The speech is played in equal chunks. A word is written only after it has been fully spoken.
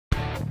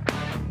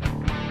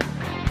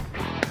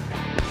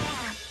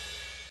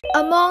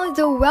Among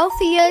the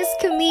wealthiest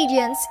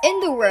comedians in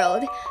the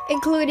world,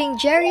 including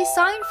Jerry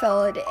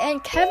Seinfeld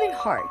and Kevin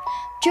Hart,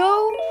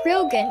 Joe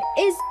Rogan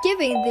is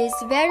giving this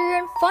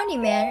veteran funny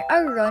man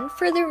a run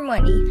for their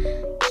money.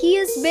 He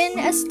has been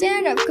a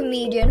stand-up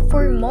comedian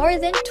for more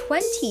than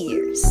 20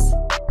 years.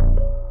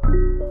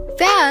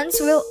 Fans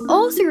will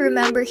also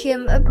remember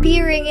him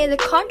appearing in the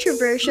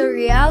controversial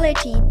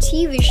reality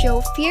TV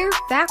show Fear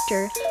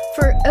Factor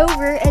for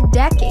over a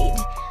decade,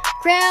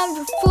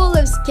 crammed full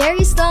of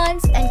scary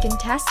stunts and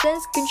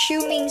contestants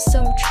consuming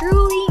some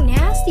truly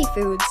nasty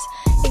foods,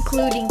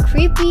 including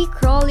creepy,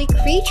 crawly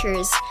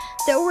creatures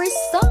that were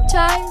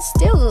sometimes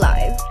still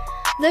alive.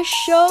 The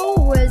show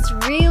was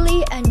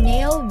really a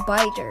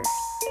nail-biter.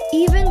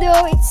 Even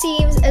though it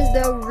seems as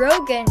though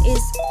Rogan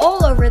is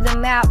all over the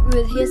map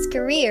with his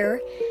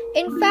career,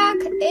 in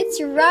fact,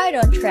 it's right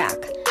on track.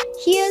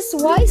 He has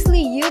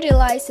wisely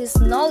utilized his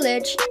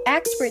knowledge,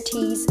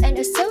 expertise, and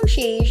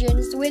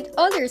associations with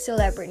other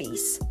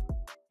celebrities,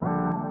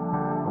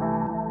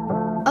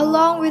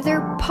 along with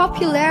their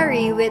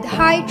popularity with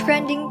high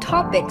trending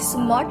topics,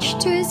 much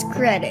to his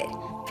credit.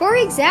 For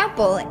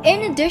example,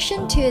 in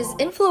addition to his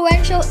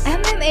influential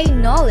MMA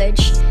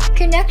knowledge,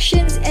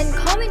 connections, and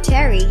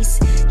commentaries,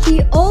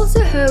 he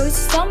also hosts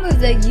some of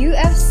the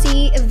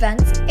UFC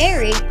events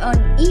airing on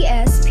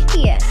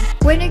ESPN.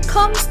 When it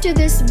comes to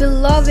this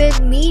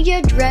beloved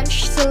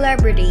media-drenched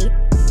celebrity,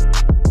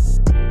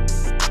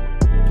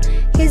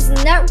 his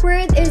net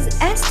worth is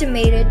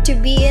estimated to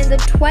be in the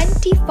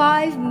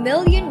 $25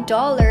 million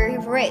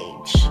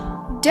range.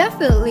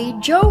 Definitely,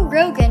 Joe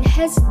Rogan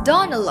has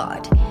done a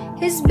lot.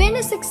 He's been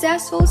a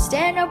successful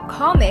stand-up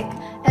comic,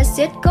 a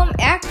sitcom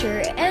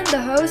actor, and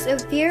the host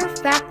of Fear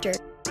Factor,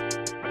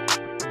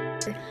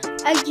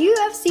 a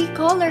UFC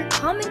color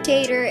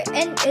commentator,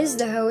 and is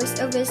the host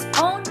of his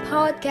own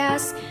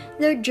podcast,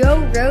 The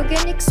Joe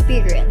Rogan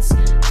Experience,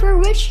 for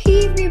which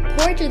he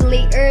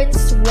reportedly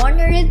earns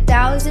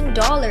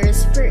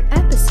 $100,000 per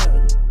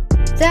episode.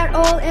 That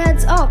all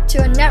adds up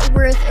to a net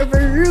worth of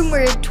a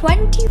rumored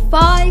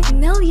 $25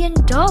 million.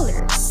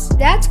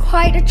 That's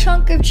quite a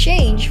chunk of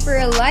change for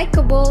a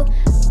likable,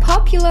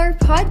 popular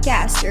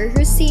podcaster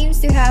who seems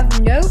to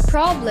have no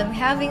problem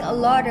having a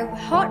lot of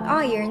hot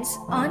irons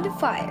on the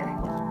fire.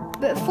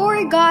 But for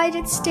a guy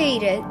that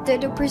stated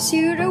that the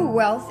pursuit of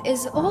wealth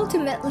is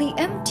ultimately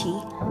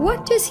empty,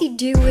 what does he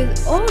do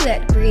with all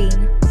that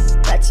green?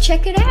 Let's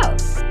check it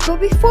out. But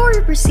before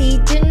we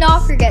proceed, do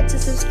not forget to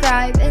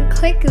subscribe and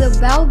click the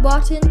bell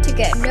button to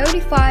get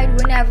notified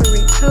whenever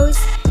we post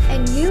a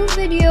new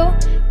video.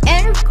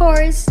 And of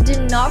course, do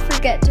not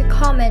forget to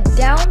comment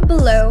down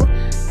below,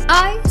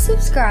 "I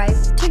subscribe,"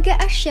 to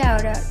get a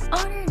shout out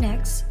on our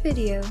next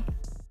video.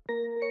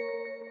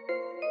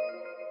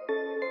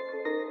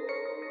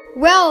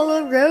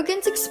 Well,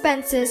 Rogan's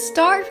expenses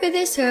start with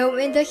his home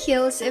in the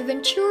hills of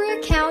Ventura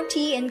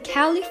County in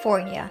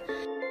California.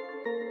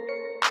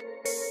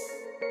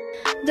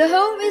 The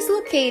home is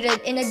located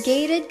in a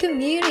gated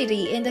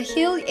community in the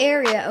hill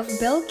area of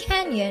Bell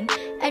Canyon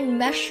and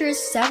measures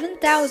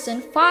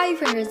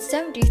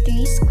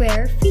 7,573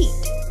 square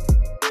feet.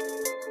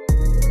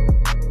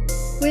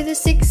 With a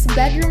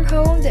 6-bedroom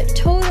home that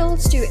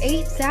totals to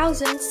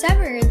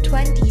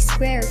 8,720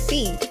 square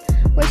feet,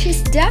 which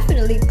is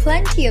definitely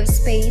plenty of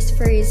space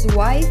for his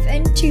wife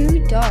and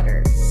 2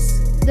 daughters.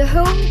 The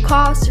home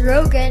cost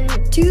Rogan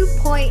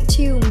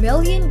 $2.2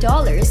 million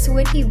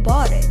when he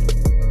bought it.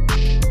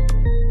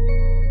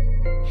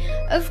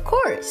 Of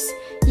course,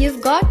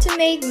 you've got to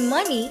make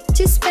money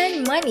to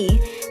spend money,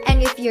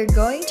 and if you're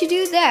going to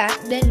do that,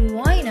 then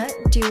why not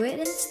do it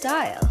in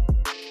style?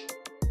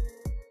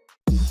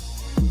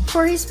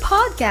 For his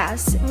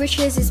podcast, which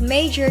is his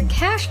major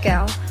cash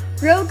cow,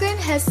 Rogan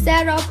has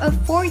set up a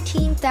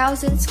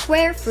 14,000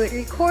 square foot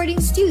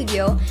recording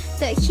studio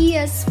that he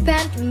has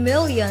spent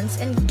millions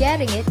in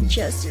getting it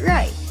just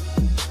right.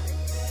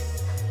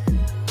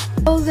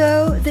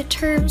 Although the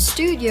term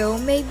studio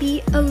may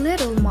be a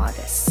little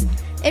modest,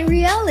 in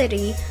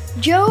reality,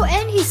 Joe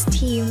and his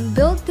team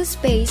built the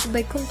space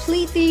by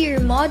completely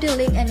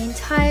remodeling an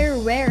entire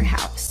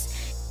warehouse.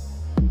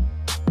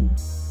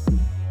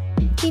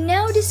 He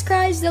now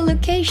describes the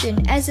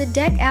location as a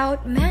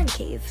deck-out man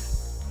cave.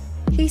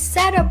 His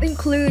setup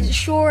includes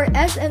Shure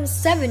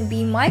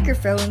SM7B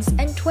microphones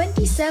and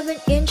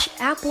 27-inch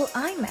Apple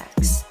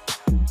iMacs.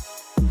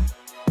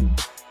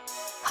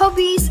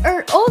 Hobbies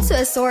are also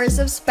a source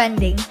of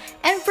spending,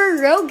 and for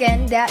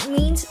Rogan that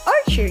means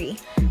archery.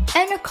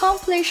 An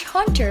accomplished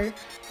hunter,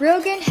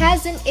 Rogan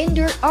has an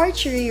indoor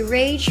archery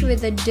range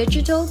with a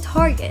digital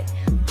target.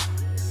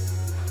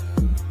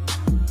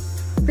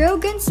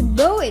 Rogan's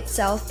bow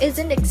itself is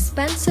an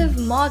expensive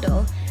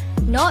model.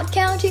 Not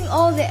counting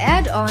all the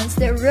add-ons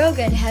that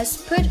Rogan has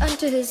put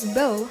onto his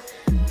bow,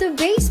 the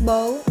base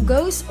bow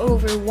goes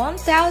over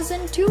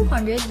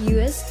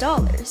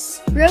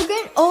 $1,200.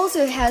 Rogan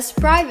also has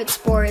private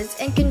sports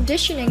and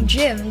conditioning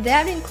gym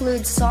that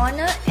includes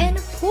sauna and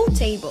a pool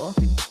table.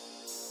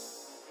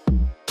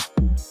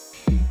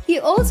 He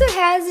also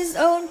has his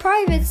own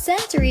private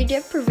sensory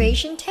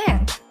deprivation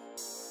tank.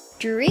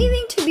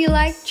 dreaming to be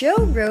like Joe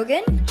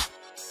Rogan?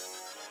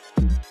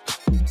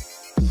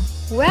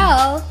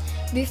 Well,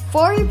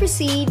 before we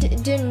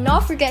proceed, do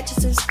not forget to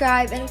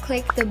subscribe and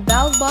click the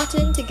bell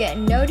button to get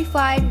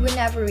notified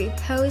whenever we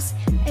post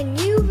a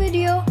new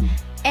video.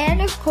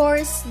 And of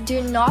course,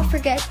 do not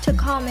forget to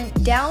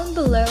comment down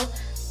below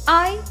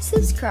 "I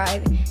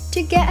subscribe"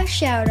 to get a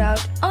shout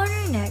out on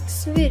our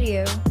next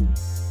video.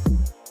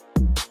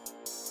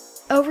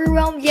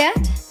 Overwhelmed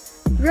yet?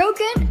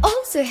 Rogan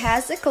also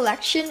has a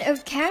collection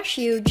of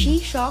Casio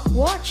G-Shock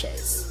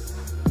watches.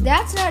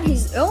 That's not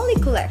his only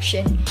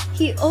collection,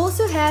 he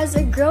also has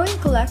a growing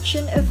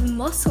collection of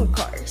muscle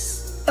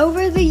cars.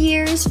 Over the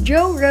years,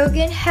 Joe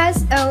Rogan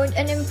has owned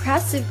an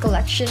impressive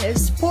collection of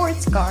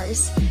sports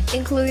cars,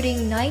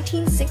 including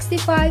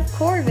 1965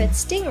 Corvette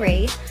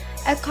Stingray,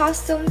 a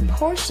custom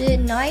Porsche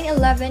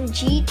 911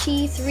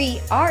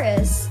 GT3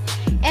 RS,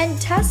 and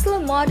Tesla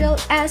Model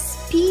S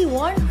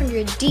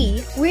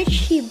P100D, which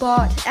he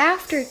bought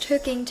after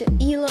talking to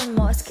Elon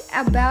Musk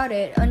about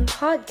it on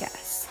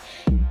podcasts.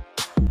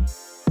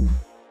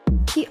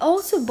 He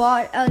also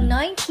bought a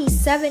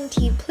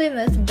 1970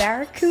 Plymouth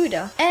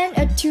Barracuda and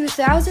a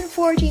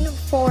 2014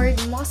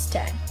 Ford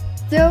Mustang,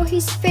 though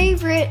his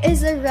favorite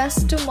is a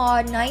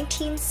Restomod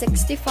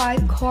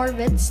 1965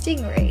 Corvette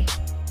Stingray.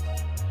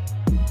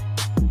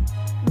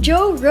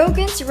 Joe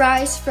Rogan's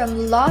rise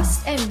from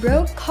lost and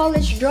broke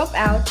college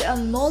dropout to a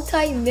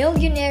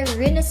multi-millionaire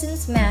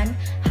Renaissance man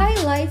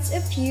highlights a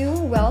few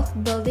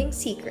wealth-building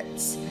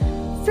secrets.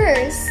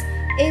 First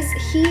is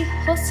he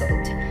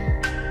hustled.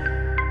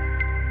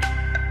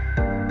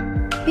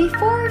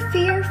 Before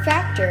Fear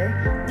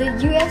Factor, the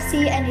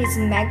UFC, and his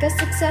mega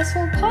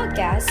successful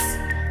podcasts,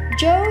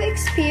 Joe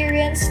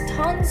experienced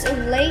tons of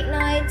late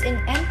nights in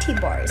empty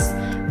bars,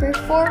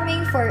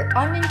 performing for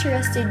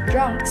uninterested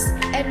drunks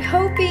and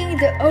hoping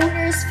the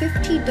owner's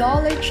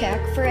 $50 check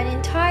for an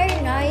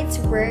entire night's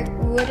work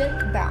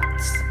wouldn't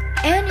bounce.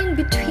 And in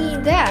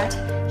between that,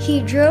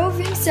 he drove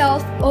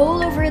himself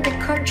all over the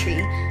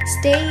country,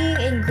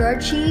 staying in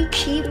grudgy,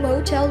 cheap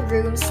motel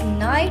rooms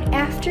night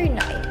after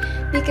night,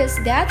 because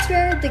that's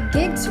where the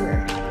gigs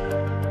were.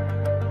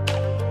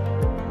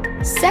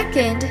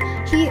 Second,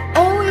 he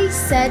always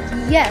said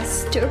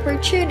yes to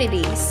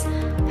opportunities.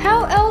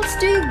 How else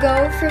do you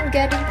go from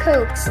getting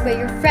coaxed by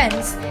your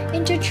friends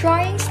into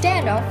trying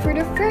stand-up for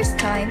the first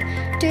time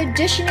to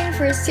auditioning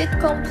for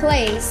sitcom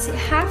plays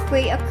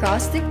halfway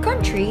across the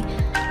country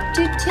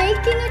to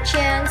taking a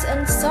chance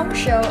on some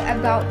show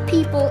about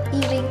people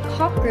eating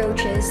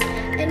cockroaches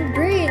and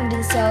burying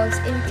themselves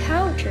in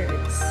cow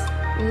turds?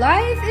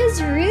 Life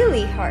is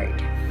really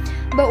hard.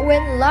 But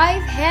when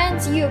life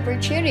hands you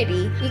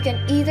opportunity, you can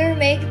either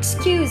make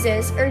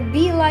excuses or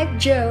be like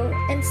Joe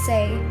and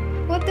say,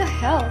 "What the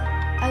hell,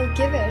 I'll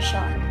give it a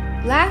shot."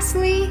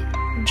 Lastly,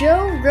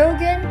 Joe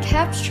Rogan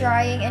kept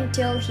trying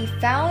until he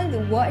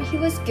found what he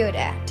was good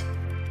at.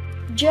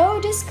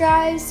 Joe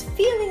describes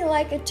feeling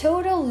like a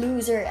total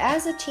loser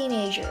as a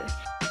teenager.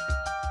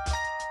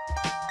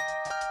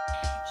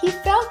 He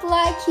felt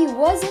like he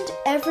wasn't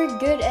ever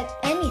good at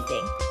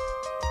anything.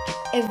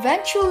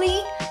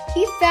 Eventually,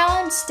 he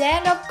found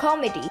stand-up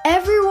comedy.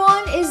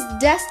 Everyone is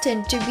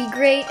destined to be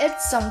great at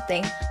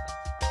something.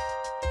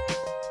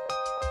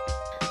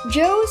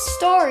 Joe's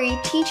story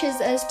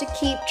teaches us to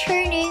keep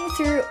churning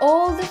through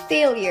all the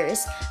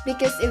failures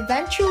because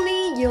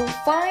eventually you'll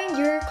find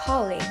your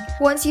calling.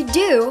 Once you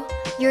do,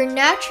 your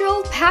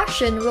natural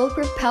passion will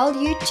propel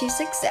you to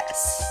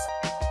success.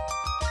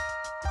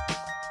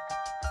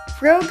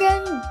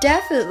 Rogan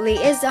definitely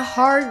is a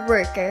hard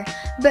worker,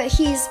 but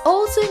he's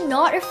also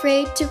not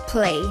afraid to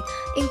play,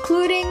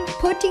 including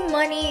putting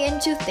money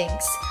into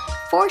things.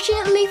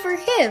 Fortunately for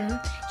him,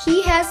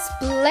 he has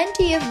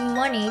plenty of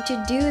money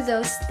to do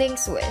those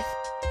things with.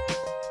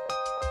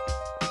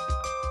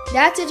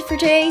 That's it for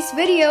today's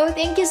video.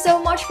 Thank you so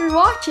much for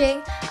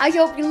watching. I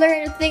hope you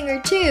learned a thing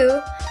or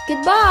two.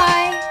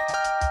 Goodbye!